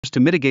to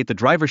mitigate the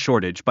driver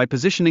shortage by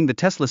positioning the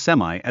Tesla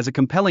Semi as a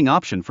compelling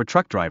option for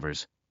truck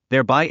drivers,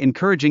 thereby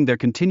encouraging their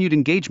continued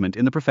engagement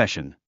in the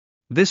profession.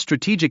 This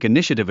strategic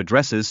initiative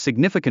addresses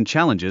significant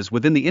challenges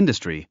within the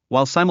industry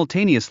while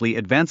simultaneously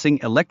advancing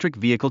electric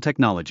vehicle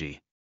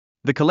technology.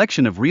 The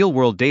collection of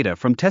real-world data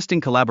from testing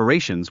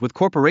collaborations with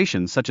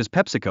corporations such as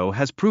PepsiCo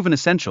has proven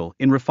essential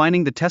in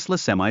refining the Tesla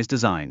Semi's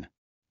design.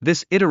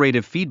 This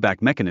iterative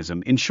feedback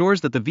mechanism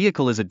ensures that the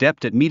vehicle is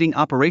adept at meeting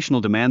operational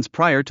demands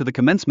prior to the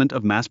commencement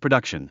of mass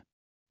production.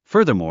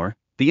 Furthermore,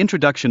 the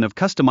introduction of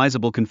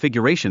customizable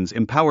configurations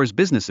empowers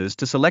businesses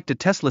to select a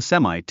Tesla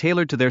Semi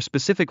tailored to their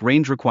specific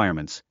range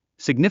requirements,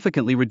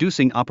 significantly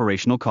reducing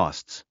operational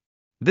costs.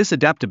 This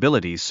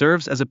adaptability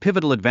serves as a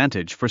pivotal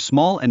advantage for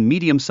small and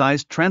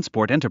medium-sized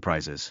transport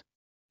enterprises.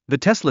 The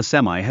Tesla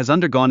Semi has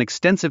undergone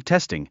extensive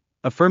testing,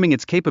 affirming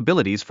its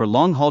capabilities for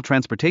long-haul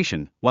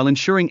transportation while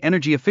ensuring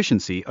energy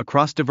efficiency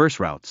across diverse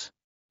routes.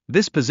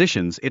 This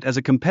positions it as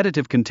a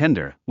competitive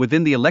contender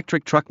within the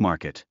electric truck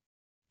market.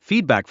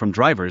 Feedback from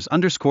drivers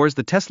underscores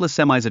the Tesla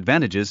Semi's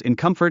advantages in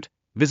comfort,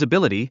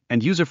 visibility,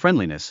 and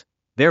user-friendliness,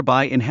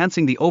 thereby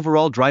enhancing the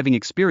overall driving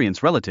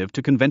experience relative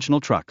to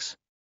conventional trucks.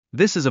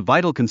 This is a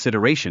vital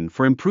consideration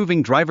for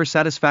improving driver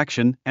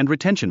satisfaction and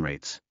retention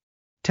rates.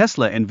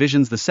 Tesla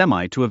envisions the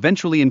Semi to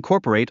eventually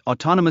incorporate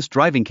autonomous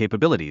driving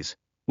capabilities,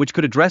 which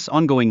could address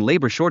ongoing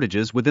labor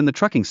shortages within the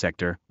trucking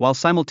sector while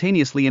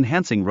simultaneously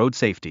enhancing road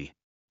safety.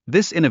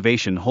 This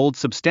innovation holds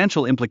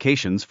substantial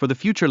implications for the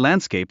future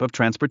landscape of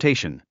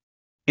transportation.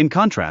 In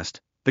contrast,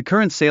 the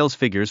current sales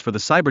figures for the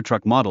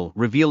Cybertruck model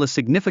reveal a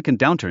significant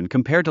downturn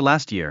compared to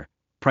last year,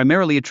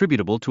 primarily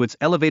attributable to its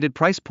elevated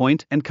price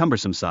point and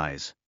cumbersome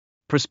size.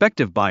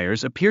 Prospective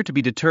buyers appear to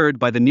be deterred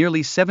by the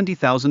nearly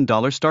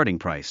 $70,000 starting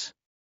price.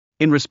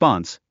 In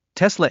response,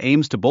 Tesla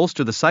aims to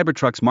bolster the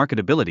Cybertruck's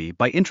marketability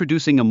by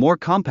introducing a more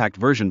compact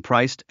version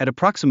priced at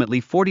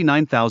approximately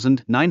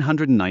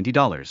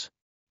 $49,990.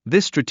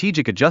 This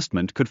strategic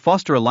adjustment could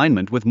foster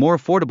alignment with more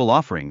affordable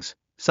offerings,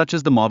 such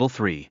as the Model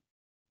 3.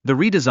 The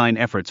redesign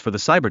efforts for the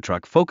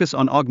Cybertruck focus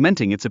on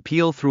augmenting its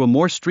appeal through a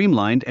more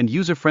streamlined and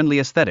user-friendly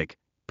aesthetic,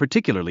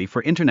 particularly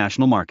for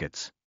international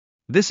markets.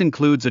 This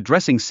includes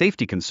addressing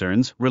safety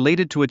concerns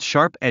related to its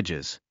sharp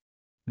edges.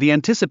 The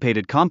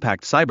anticipated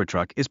compact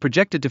Cybertruck is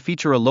projected to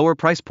feature a lower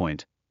price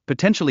point,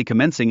 potentially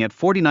commencing at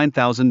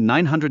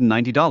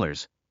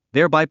 $49,990,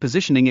 thereby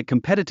positioning it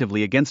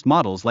competitively against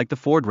models like the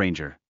Ford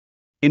Ranger.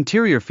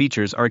 Interior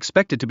features are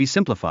expected to be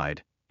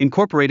simplified,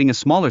 incorporating a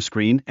smaller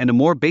screen and a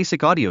more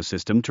basic audio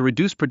system to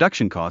reduce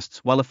production costs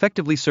while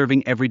effectively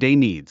serving everyday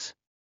needs.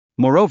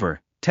 Moreover,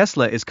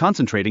 Tesla is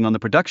concentrating on the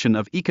production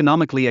of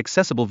economically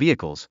accessible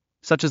vehicles,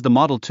 such as the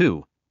Model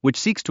 2, which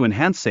seeks to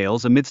enhance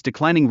sales amidst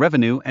declining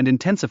revenue and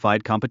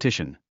intensified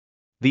competition.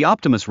 The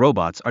Optimus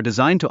robots are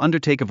designed to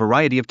undertake a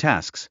variety of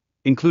tasks,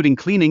 including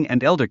cleaning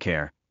and elder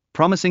care,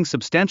 promising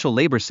substantial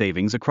labor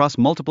savings across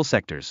multiple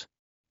sectors.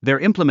 Their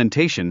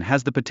implementation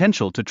has the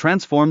potential to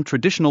transform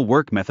traditional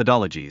work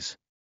methodologies.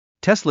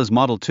 Tesla's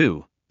Model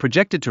 2,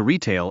 projected to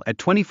retail at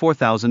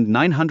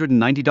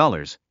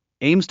 $24,990,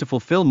 aims to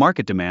fulfill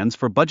market demands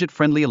for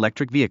budget-friendly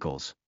electric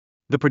vehicles.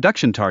 The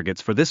production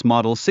targets for this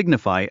model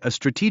signify a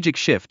strategic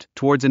shift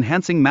towards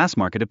enhancing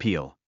mass-market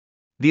appeal.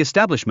 The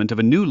establishment of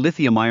a new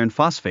lithium iron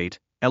phosphate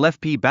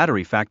 (LFP)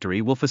 battery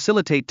factory will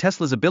facilitate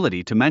Tesla's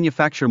ability to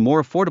manufacture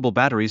more affordable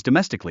batteries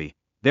domestically,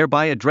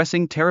 thereby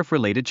addressing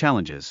tariff-related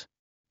challenges.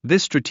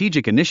 This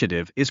strategic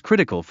initiative is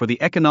critical for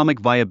the economic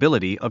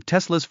viability of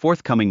Tesla's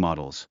forthcoming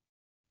models.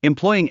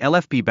 Employing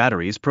LFP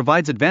batteries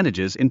provides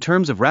advantages in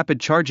terms of rapid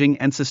charging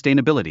and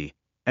sustainability,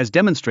 as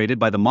demonstrated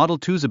by the Model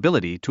 2's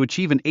ability to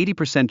achieve an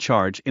 80%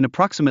 charge in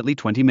approximately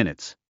 20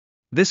 minutes.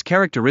 This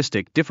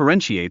characteristic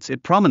differentiates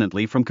it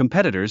prominently from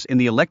competitors in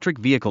the electric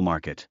vehicle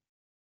market.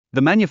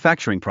 The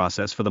manufacturing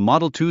process for the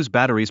Model 2's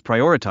batteries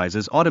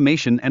prioritizes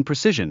automation and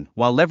precision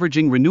while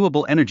leveraging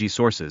renewable energy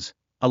sources,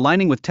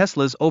 aligning with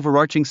Tesla's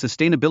overarching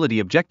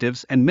sustainability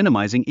objectives and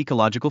minimizing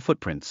ecological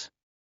footprints.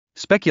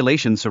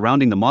 Speculation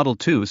surrounding the Model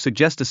 2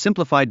 suggest a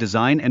simplified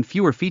design and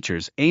fewer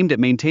features aimed at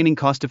maintaining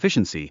cost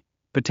efficiency,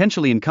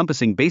 potentially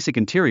encompassing basic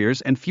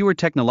interiors and fewer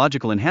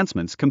technological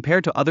enhancements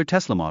compared to other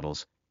Tesla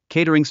models,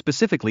 catering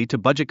specifically to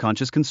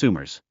budget-conscious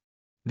consumers.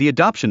 The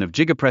adoption of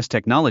Giga-press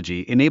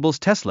technology enables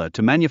Tesla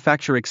to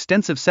manufacture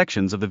extensive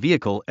sections of the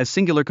vehicle as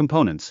singular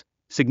components,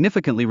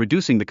 significantly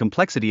reducing the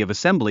complexity of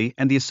assembly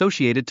and the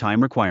associated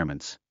time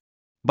requirements.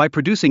 By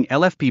producing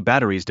LFP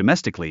batteries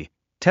domestically,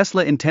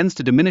 Tesla intends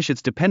to diminish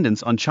its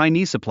dependence on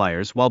Chinese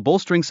suppliers while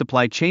bolstering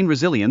supply chain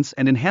resilience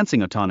and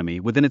enhancing autonomy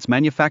within its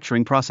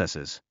manufacturing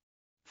processes.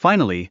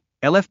 Finally,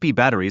 LFP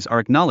batteries are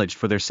acknowledged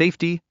for their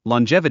safety,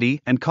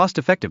 longevity, and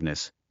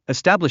cost-effectiveness,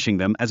 establishing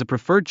them as a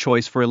preferred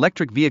choice for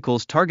electric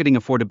vehicles targeting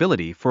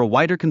affordability for a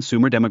wider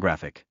consumer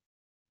demographic.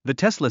 The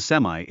Tesla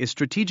Semi is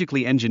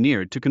strategically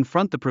engineered to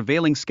confront the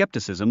prevailing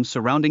skepticism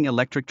surrounding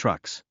electric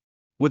trucks.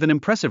 With an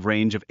impressive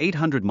range of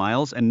 800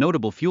 miles and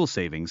notable fuel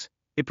savings,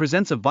 it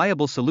presents a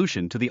viable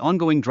solution to the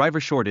ongoing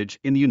driver shortage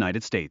in the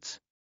United States.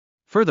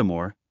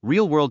 Furthermore,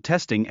 real-world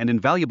testing and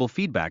invaluable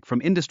feedback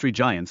from industry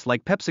giants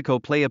like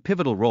PepsiCo play a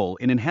pivotal role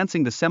in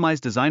enhancing the semi's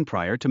design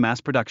prior to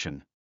mass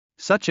production.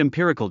 Such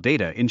empirical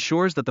data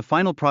ensures that the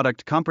final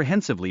product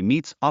comprehensively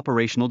meets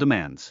operational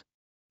demands.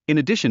 In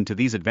addition to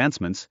these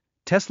advancements,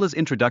 Tesla's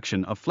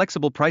introduction of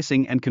flexible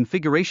pricing and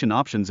configuration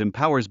options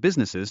empowers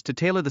businesses to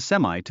tailor the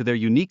Semi to their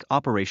unique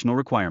operational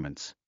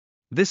requirements.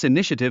 This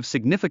initiative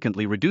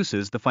significantly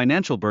reduces the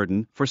financial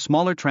burden for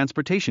smaller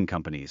transportation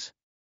companies.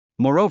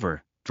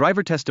 Moreover,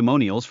 driver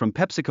testimonials from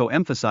PepsiCo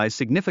emphasize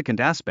significant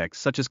aspects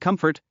such as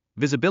comfort,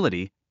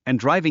 visibility, and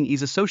driving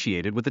ease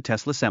associated with the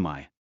Tesla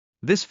Semi.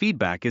 This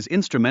feedback is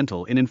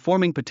instrumental in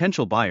informing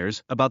potential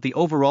buyers about the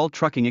overall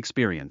trucking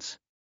experience.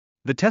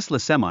 The Tesla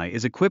Semi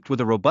is equipped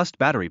with a robust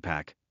battery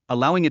pack,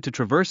 allowing it to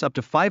traverse up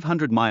to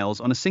 500 miles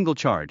on a single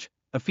charge,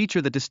 a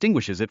feature that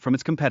distinguishes it from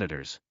its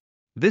competitors.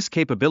 This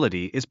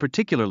capability is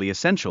particularly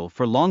essential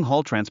for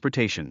long-haul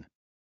transportation.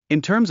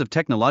 In terms of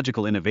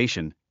technological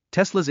innovation,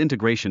 Tesla's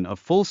integration of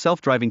full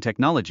self-driving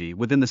technology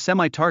within the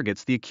Semi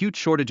targets the acute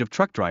shortage of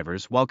truck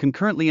drivers while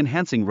concurrently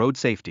enhancing road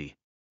safety.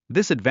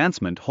 This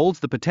advancement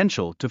holds the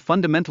potential to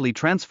fundamentally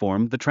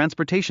transform the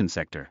transportation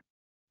sector.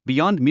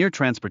 Beyond mere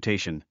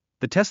transportation,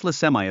 the Tesla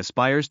Semi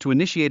aspires to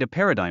initiate a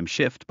paradigm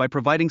shift by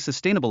providing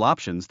sustainable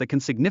options that can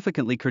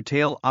significantly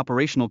curtail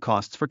operational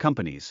costs for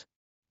companies.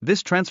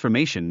 This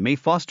transformation may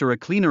foster a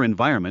cleaner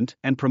environment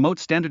and promote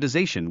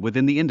standardization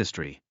within the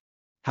industry.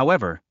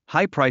 However,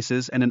 high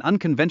prices and an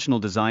unconventional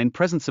design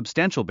present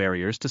substantial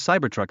barriers to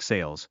Cybertruck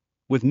sales,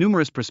 with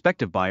numerous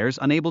prospective buyers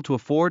unable to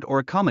afford or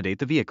accommodate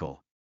the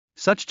vehicle.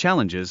 Such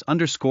challenges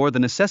underscore the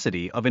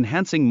necessity of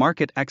enhancing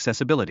market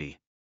accessibility.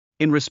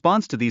 In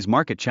response to these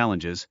market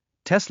challenges,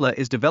 Tesla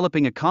is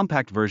developing a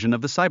compact version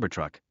of the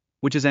Cybertruck,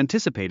 which is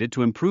anticipated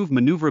to improve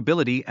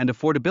maneuverability and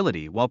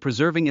affordability while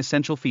preserving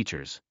essential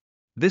features.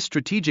 This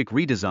strategic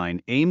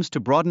redesign aims to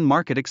broaden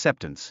market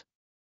acceptance.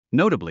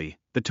 Notably,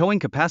 the towing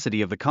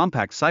capacity of the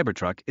compact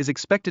Cybertruck is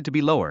expected to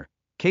be lower,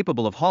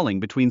 capable of hauling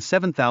between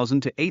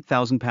 7,000 to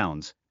 8,000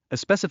 pounds, a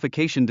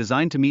specification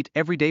designed to meet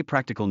everyday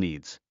practical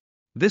needs.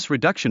 This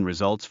reduction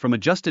results from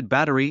adjusted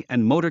battery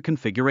and motor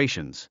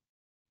configurations.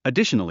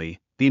 Additionally,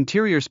 the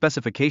interior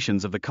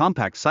specifications of the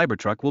compact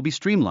Cybertruck will be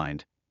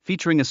streamlined,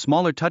 featuring a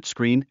smaller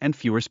touchscreen and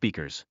fewer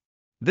speakers.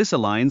 This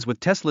aligns with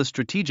Tesla's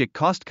strategic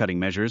cost-cutting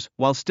measures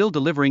while still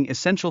delivering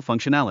essential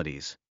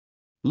functionalities.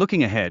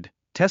 Looking ahead,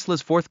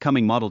 Tesla's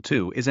forthcoming Model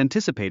 2 is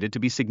anticipated to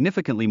be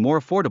significantly more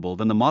affordable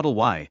than the Model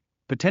Y,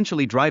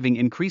 potentially driving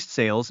increased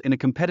sales in a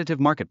competitive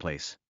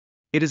marketplace.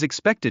 It is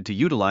expected to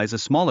utilize a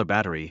smaller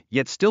battery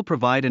yet still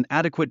provide an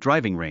adequate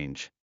driving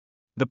range.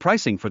 The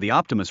pricing for the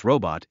Optimus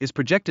robot is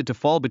projected to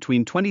fall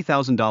between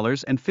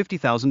 $20,000 and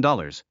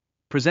 $50,000,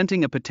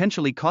 presenting a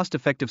potentially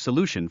cost-effective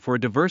solution for a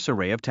diverse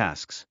array of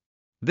tasks.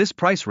 This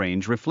price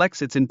range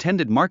reflects its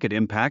intended market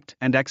impact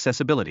and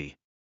accessibility.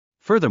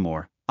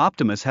 Furthermore,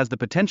 Optimus has the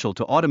potential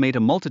to automate a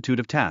multitude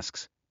of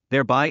tasks,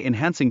 thereby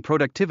enhancing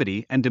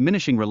productivity and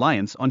diminishing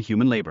reliance on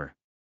human labor.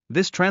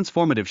 This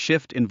transformative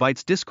shift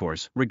invites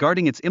discourse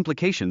regarding its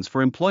implications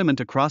for employment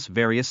across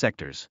various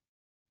sectors.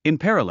 In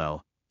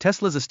parallel,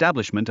 Tesla's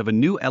establishment of a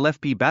new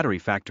LFP battery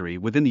factory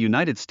within the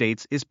United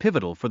States is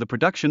pivotal for the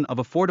production of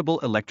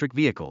affordable electric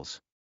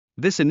vehicles.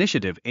 This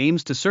initiative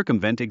aims to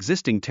circumvent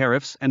existing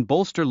tariffs and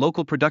bolster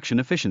local production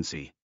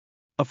efficiency.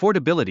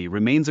 Affordability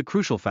remains a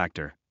crucial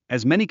factor,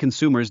 as many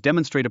consumers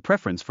demonstrate a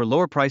preference for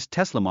lower-priced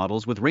Tesla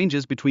models with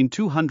ranges between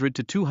 200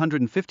 to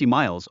 250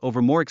 miles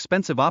over more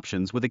expensive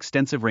options with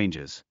extensive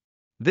ranges.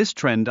 This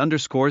trend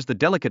underscores the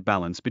delicate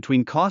balance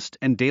between cost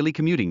and daily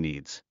commuting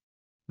needs.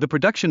 The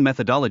production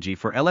methodology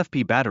for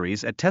LFP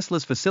batteries at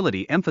Tesla's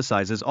facility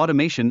emphasizes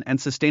automation and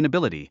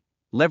sustainability,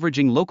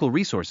 leveraging local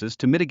resources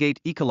to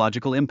mitigate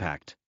ecological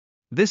impact.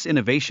 This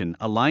innovation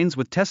aligns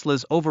with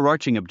Tesla's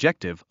overarching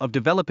objective of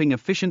developing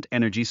efficient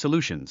energy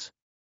solutions.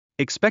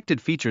 Expected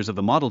features of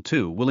the Model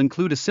 2 will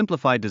include a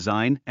simplified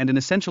design and an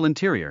essential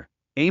interior,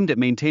 aimed at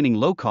maintaining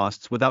low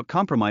costs without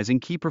compromising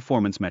key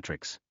performance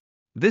metrics.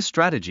 This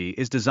strategy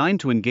is designed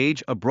to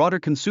engage a broader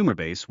consumer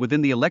base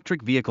within the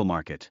electric vehicle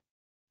market.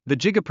 The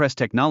Giga-press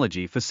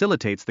technology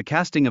facilitates the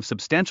casting of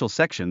substantial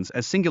sections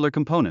as singular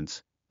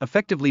components,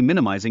 effectively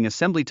minimizing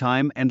assembly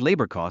time and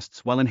labor costs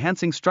while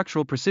enhancing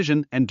structural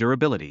precision and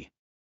durability.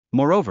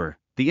 Moreover,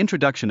 the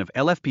introduction of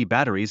LFP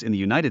batteries in the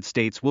United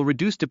States will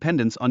reduce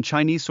dependence on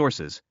Chinese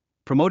sources,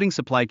 promoting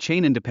supply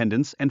chain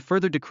independence and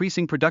further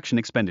decreasing production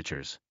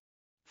expenditures.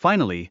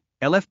 Finally,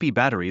 LFP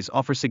batteries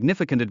offer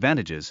significant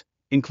advantages,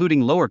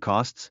 including lower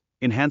costs,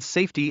 enhanced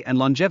safety and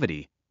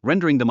longevity,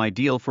 rendering them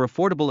ideal for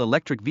affordable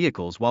electric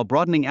vehicles while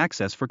broadening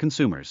access for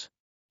consumers.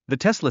 The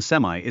Tesla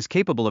Semi is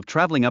capable of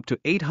traveling up to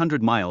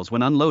 800 miles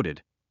when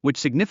unloaded, which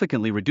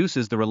significantly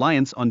reduces the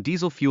reliance on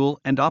diesel fuel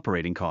and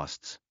operating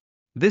costs.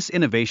 This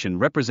innovation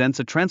represents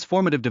a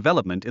transformative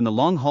development in the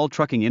long-haul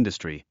trucking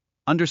industry,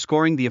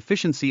 underscoring the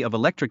efficiency of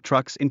electric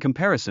trucks in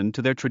comparison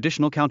to their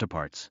traditional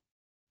counterparts.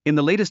 In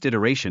the latest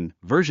iteration,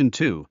 version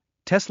 2,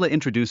 Tesla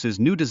introduces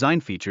new design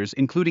features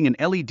including an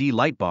LED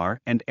light bar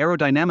and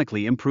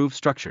aerodynamically improved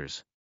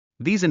structures.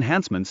 These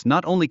enhancements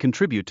not only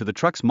contribute to the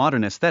truck's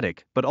modern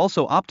aesthetic but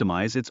also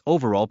optimize its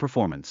overall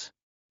performance.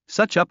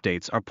 Such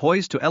updates are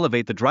poised to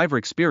elevate the driver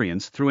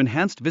experience through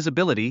enhanced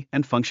visibility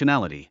and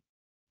functionality.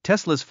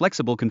 Tesla's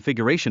flexible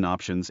configuration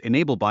options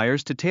enable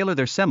buyers to tailor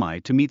their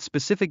Semi to meet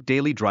specific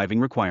daily driving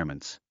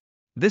requirements.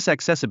 This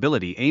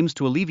accessibility aims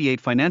to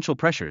alleviate financial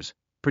pressures,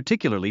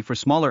 particularly for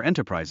smaller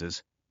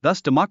enterprises,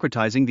 thus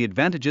democratizing the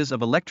advantages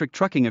of electric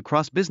trucking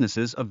across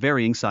businesses of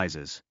varying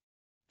sizes.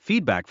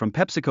 Feedback from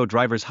PepsiCo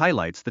drivers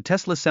highlights the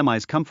Tesla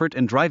Semi's comfort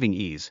and driving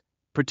ease,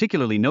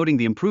 particularly noting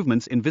the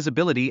improvements in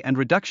visibility and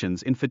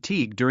reductions in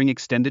fatigue during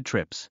extended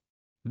trips.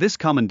 This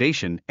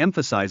commendation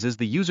emphasizes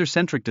the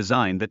user-centric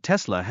design that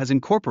Tesla has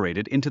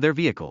incorporated into their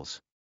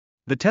vehicles.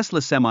 The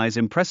Tesla Semi's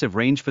impressive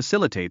range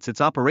facilitates its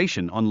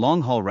operation on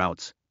long-haul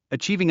routes,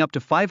 achieving up to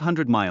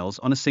 500 miles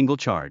on a single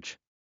charge.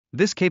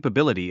 This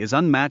capability is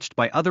unmatched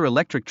by other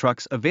electric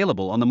trucks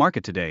available on the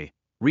market today,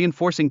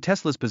 reinforcing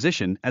Tesla's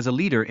position as a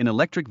leader in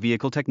electric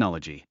vehicle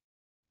technology.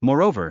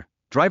 Moreover,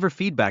 driver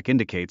feedback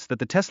indicates that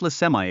the Tesla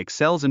Semi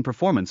excels in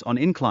performance on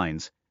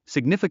inclines,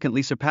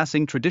 significantly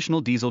surpassing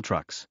traditional diesel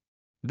trucks.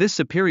 This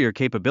superior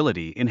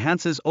capability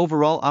enhances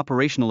overall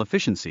operational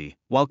efficiency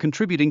while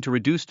contributing to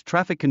reduced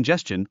traffic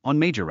congestion on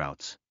major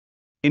routes.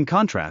 In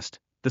contrast,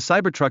 the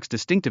Cybertruck's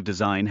distinctive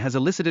design has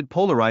elicited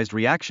polarized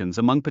reactions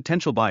among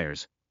potential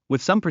buyers,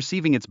 with some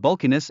perceiving its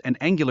bulkiness and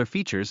angular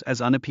features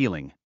as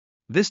unappealing.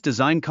 This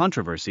design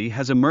controversy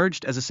has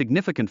emerged as a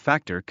significant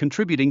factor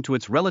contributing to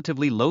its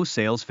relatively low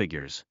sales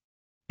figures.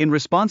 In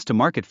response to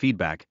market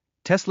feedback,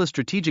 Tesla's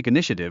strategic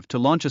initiative to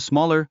launch a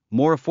smaller,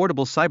 more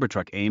affordable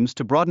Cybertruck aims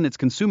to broaden its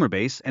consumer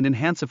base and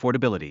enhance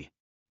affordability.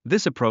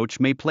 This approach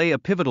may play a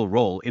pivotal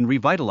role in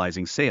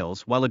revitalizing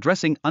sales while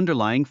addressing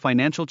underlying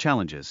financial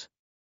challenges.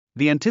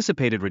 The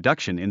anticipated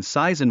reduction in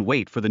size and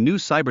weight for the new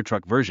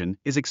Cybertruck version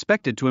is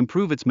expected to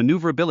improve its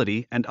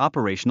maneuverability and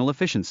operational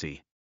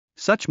efficiency.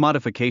 Such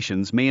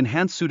modifications may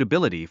enhance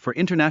suitability for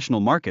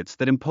international markets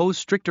that impose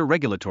stricter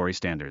regulatory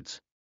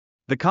standards.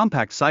 The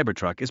compact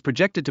Cybertruck is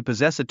projected to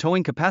possess a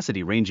towing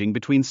capacity ranging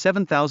between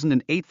 7,000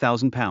 and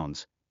 8,000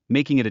 pounds,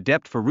 making it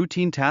adept for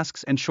routine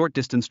tasks and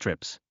short-distance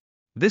trips.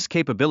 This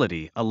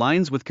capability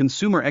aligns with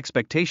consumer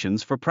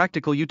expectations for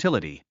practical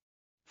utility.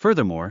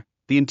 Furthermore,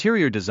 the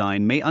interior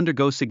design may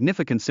undergo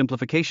significant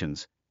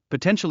simplifications,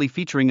 potentially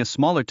featuring a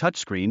smaller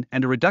touchscreen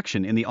and a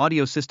reduction in the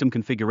audio system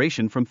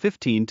configuration from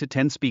 15 to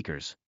 10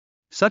 speakers.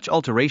 Such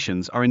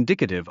alterations are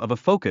indicative of a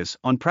focus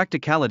on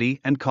practicality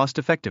and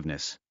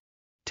cost-effectiveness.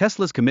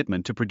 Tesla's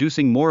commitment to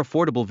producing more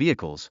affordable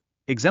vehicles,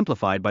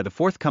 exemplified by the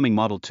forthcoming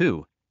Model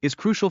 2, is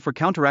crucial for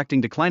counteracting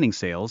declining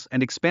sales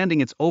and expanding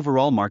its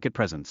overall market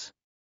presence.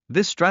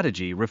 This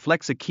strategy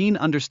reflects a keen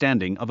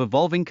understanding of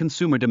evolving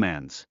consumer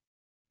demands.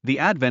 The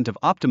advent of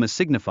Optimus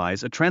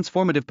signifies a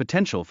transformative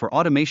potential for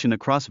automation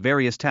across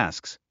various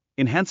tasks,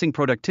 enhancing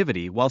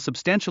productivity while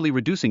substantially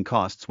reducing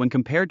costs when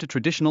compared to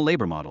traditional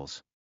labor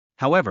models.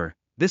 However,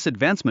 this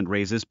advancement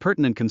raises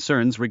pertinent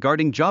concerns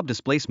regarding job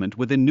displacement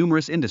within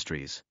numerous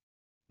industries.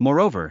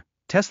 Moreover,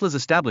 Tesla's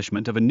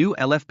establishment of a new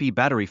LFP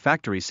battery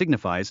factory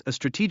signifies a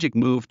strategic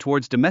move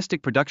towards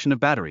domestic production of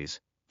batteries,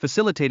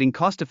 facilitating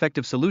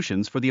cost-effective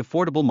solutions for the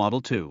affordable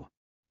Model 2.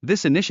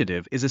 This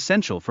initiative is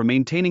essential for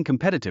maintaining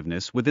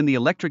competitiveness within the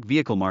electric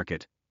vehicle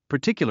market,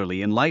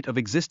 particularly in light of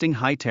existing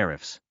high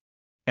tariffs.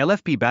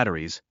 LFP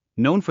batteries,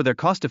 known for their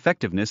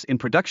cost-effectiveness in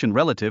production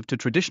relative to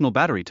traditional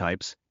battery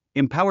types,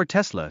 empower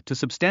Tesla to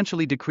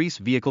substantially decrease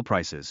vehicle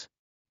prices.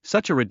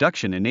 Such a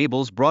reduction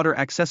enables broader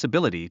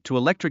accessibility to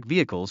electric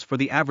vehicles for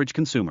the average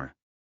consumer.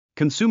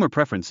 Consumer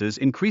preferences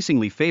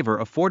increasingly favor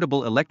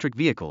affordable electric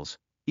vehicles,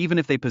 even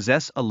if they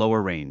possess a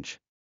lower range.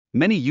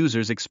 Many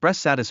users express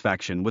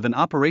satisfaction with an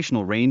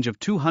operational range of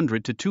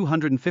 200 to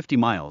 250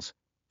 miles,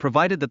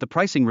 provided that the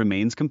pricing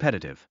remains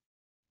competitive.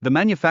 The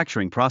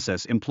manufacturing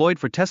process employed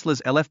for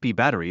Tesla's LFP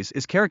batteries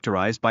is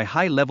characterized by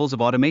high levels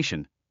of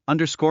automation,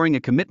 underscoring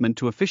a commitment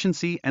to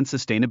efficiency and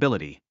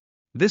sustainability.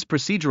 This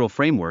procedural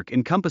framework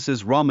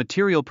encompasses raw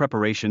material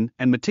preparation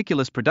and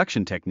meticulous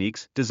production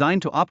techniques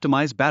designed to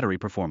optimize battery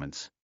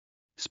performance.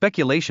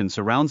 Speculation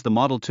surrounds the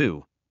Model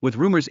 2, with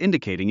rumors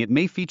indicating it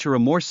may feature a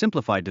more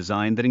simplified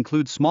design that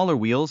includes smaller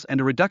wheels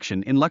and a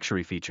reduction in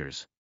luxury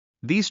features.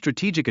 These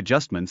strategic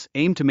adjustments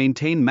aim to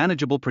maintain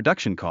manageable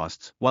production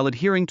costs while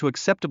adhering to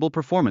acceptable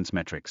performance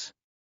metrics.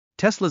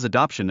 Tesla's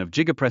adoption of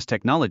Giga-press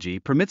technology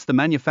permits the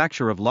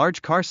manufacture of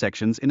large car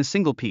sections in a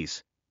single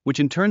piece, which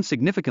in turn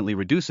significantly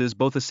reduces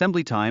both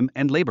assembly time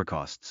and labor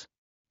costs.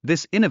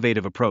 This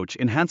innovative approach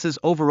enhances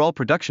overall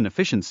production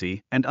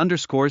efficiency and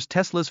underscores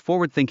Tesla's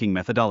forward-thinking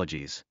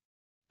methodologies.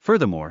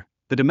 Furthermore,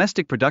 the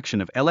domestic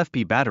production of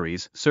LFP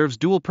batteries serves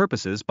dual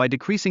purposes by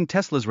decreasing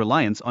Tesla's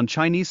reliance on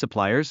Chinese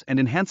suppliers and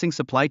enhancing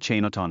supply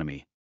chain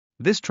autonomy.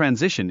 This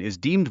transition is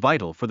deemed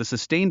vital for the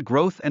sustained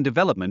growth and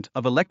development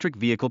of electric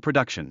vehicle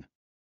production.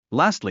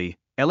 Lastly,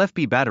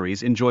 LFP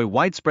batteries enjoy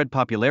widespread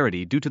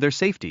popularity due to their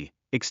safety,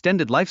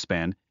 extended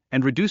lifespan,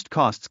 and reduced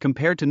costs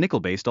compared to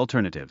nickel-based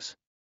alternatives.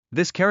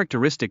 This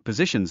characteristic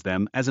positions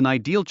them as an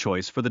ideal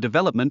choice for the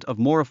development of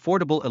more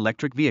affordable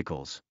electric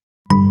vehicles.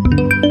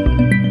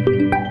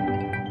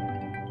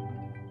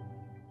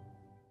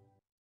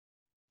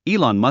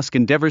 Elon Musk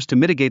endeavors to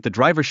mitigate the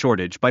driver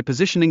shortage by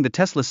positioning the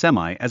Tesla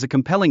Semi as a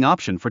compelling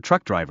option for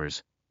truck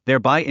drivers,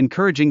 thereby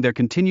encouraging their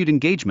continued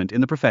engagement in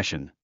the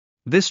profession.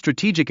 This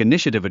strategic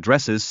initiative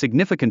addresses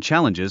significant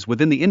challenges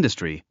within the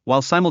industry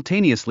while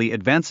simultaneously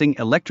advancing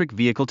electric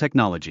vehicle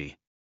technology.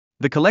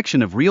 The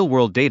collection of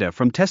real-world data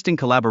from testing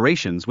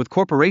collaborations with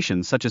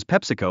corporations such as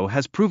PepsiCo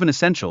has proven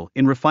essential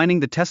in refining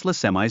the Tesla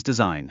Semi's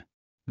design.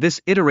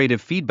 This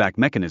iterative feedback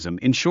mechanism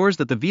ensures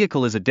that the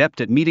vehicle is adept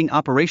at meeting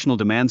operational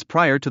demands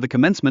prior to the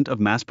commencement of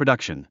mass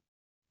production.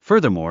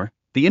 Furthermore,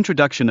 the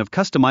introduction of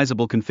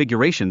customizable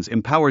configurations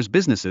empowers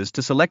businesses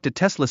to select a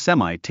Tesla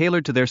Semi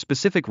tailored to their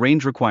specific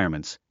range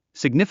requirements,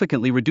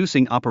 significantly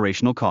reducing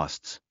operational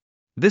costs.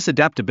 This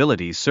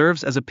adaptability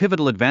serves as a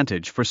pivotal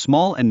advantage for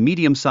small and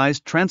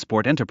medium-sized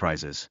transport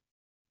enterprises.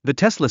 The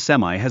Tesla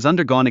Semi has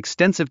undergone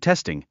extensive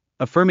testing,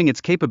 affirming its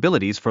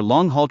capabilities for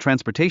long-haul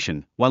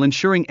transportation while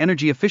ensuring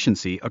energy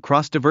efficiency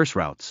across diverse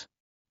routes.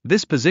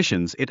 This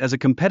positions it as a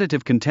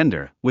competitive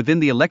contender within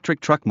the electric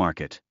truck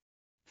market.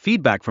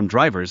 Feedback from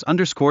drivers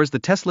underscores the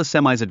Tesla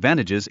Semi's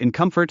advantages in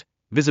comfort,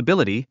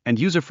 visibility, and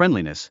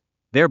user-friendliness,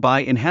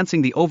 thereby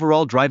enhancing the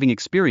overall driving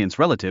experience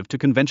relative to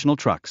conventional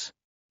trucks.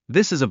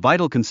 This is a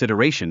vital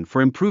consideration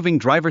for improving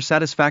driver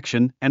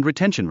satisfaction and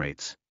retention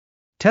rates.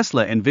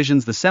 Tesla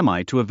envisions the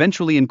Semi to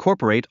eventually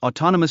incorporate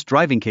autonomous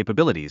driving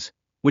capabilities,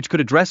 which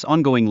could address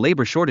ongoing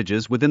labor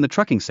shortages within the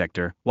trucking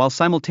sector while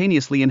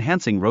simultaneously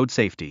enhancing road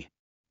safety.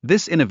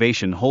 This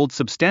innovation holds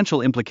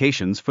substantial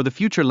implications for the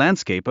future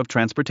landscape of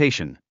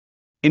transportation.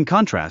 In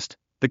contrast,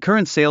 the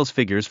current sales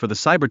figures for the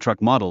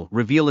Cybertruck model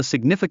reveal a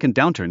significant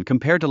downturn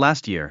compared to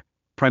last year,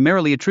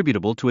 primarily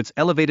attributable to its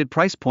elevated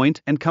price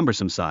point and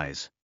cumbersome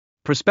size.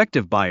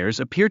 Prospective buyers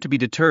appear to be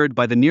deterred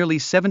by the nearly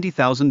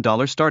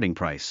 $70,000 starting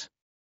price.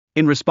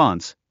 In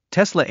response,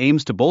 Tesla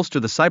aims to bolster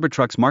the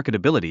Cybertruck's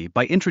marketability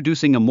by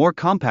introducing a more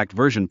compact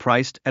version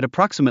priced at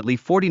approximately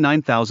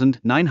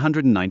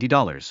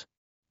 $49,990.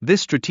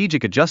 This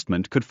strategic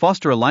adjustment could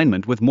foster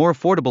alignment with more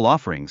affordable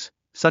offerings,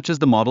 such as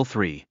the Model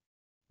 3.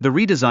 The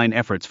redesign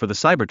efforts for the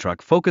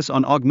Cybertruck focus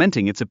on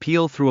augmenting its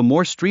appeal through a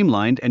more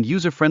streamlined and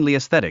user-friendly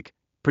aesthetic,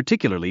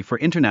 particularly for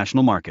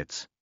international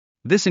markets.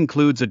 This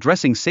includes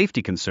addressing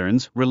safety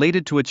concerns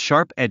related to its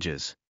sharp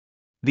edges.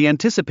 The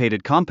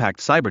anticipated compact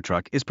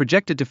Cybertruck is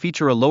projected to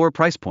feature a lower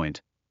price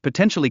point,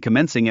 potentially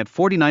commencing at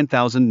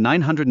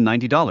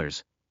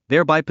 $49,990,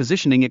 thereby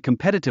positioning it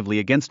competitively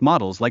against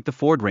models like the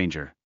Ford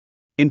Ranger.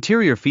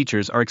 Interior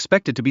features are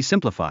expected to be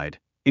simplified,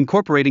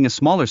 incorporating a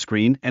smaller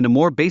screen and a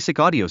more basic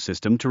audio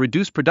system to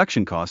reduce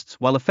production costs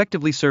while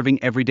effectively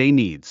serving everyday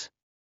needs.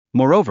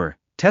 Moreover,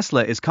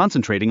 Tesla is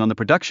concentrating on the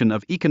production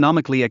of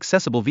economically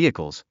accessible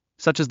vehicles,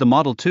 such as the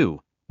Model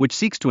 2, which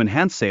seeks to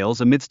enhance sales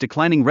amidst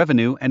declining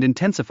revenue and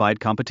intensified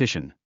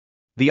competition.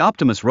 The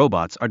Optimus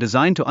robots are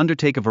designed to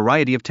undertake a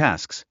variety of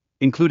tasks,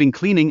 including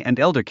cleaning and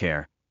elder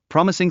care,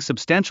 promising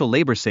substantial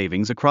labor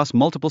savings across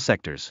multiple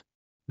sectors.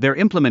 Their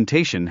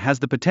implementation has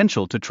the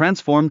potential to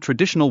transform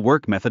traditional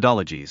work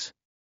methodologies.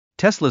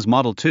 Tesla's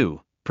Model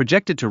 2,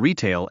 projected to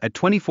retail at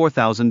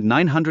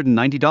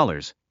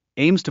 $24,990,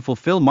 aims to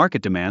fulfill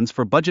market demands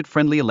for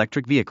budget-friendly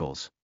electric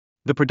vehicles.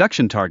 The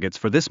production targets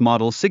for this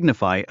model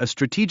signify a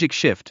strategic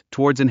shift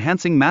towards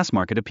enhancing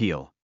mass-market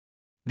appeal.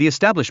 The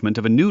establishment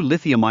of a new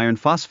lithium iron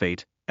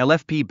phosphate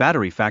 (LFP)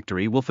 battery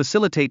factory will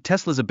facilitate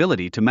Tesla's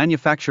ability to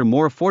manufacture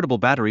more affordable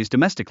batteries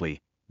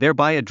domestically,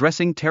 thereby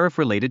addressing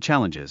tariff-related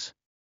challenges.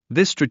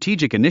 This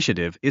strategic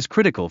initiative is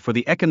critical for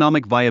the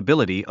economic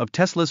viability of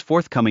Tesla's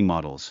forthcoming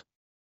models.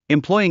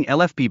 Employing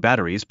LFP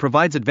batteries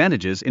provides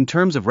advantages in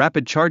terms of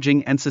rapid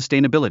charging and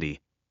sustainability,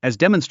 as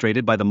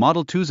demonstrated by the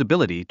Model 2's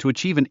ability to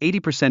achieve an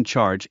 80%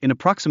 charge in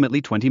approximately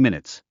 20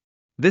 minutes.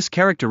 This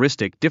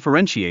characteristic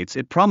differentiates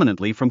it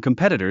prominently from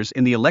competitors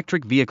in the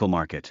electric vehicle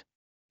market.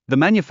 The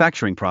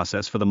manufacturing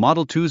process for the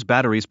Model 2's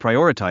batteries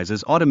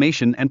prioritizes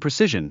automation and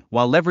precision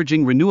while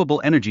leveraging renewable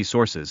energy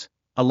sources,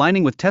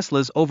 aligning with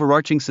Tesla's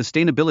overarching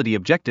sustainability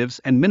objectives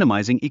and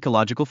minimizing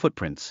ecological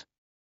footprints.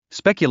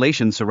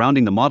 Speculation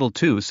surrounding the Model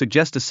 2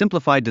 suggest a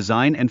simplified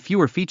design and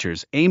fewer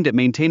features aimed at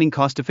maintaining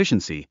cost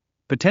efficiency,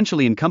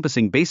 potentially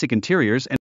encompassing basic interiors and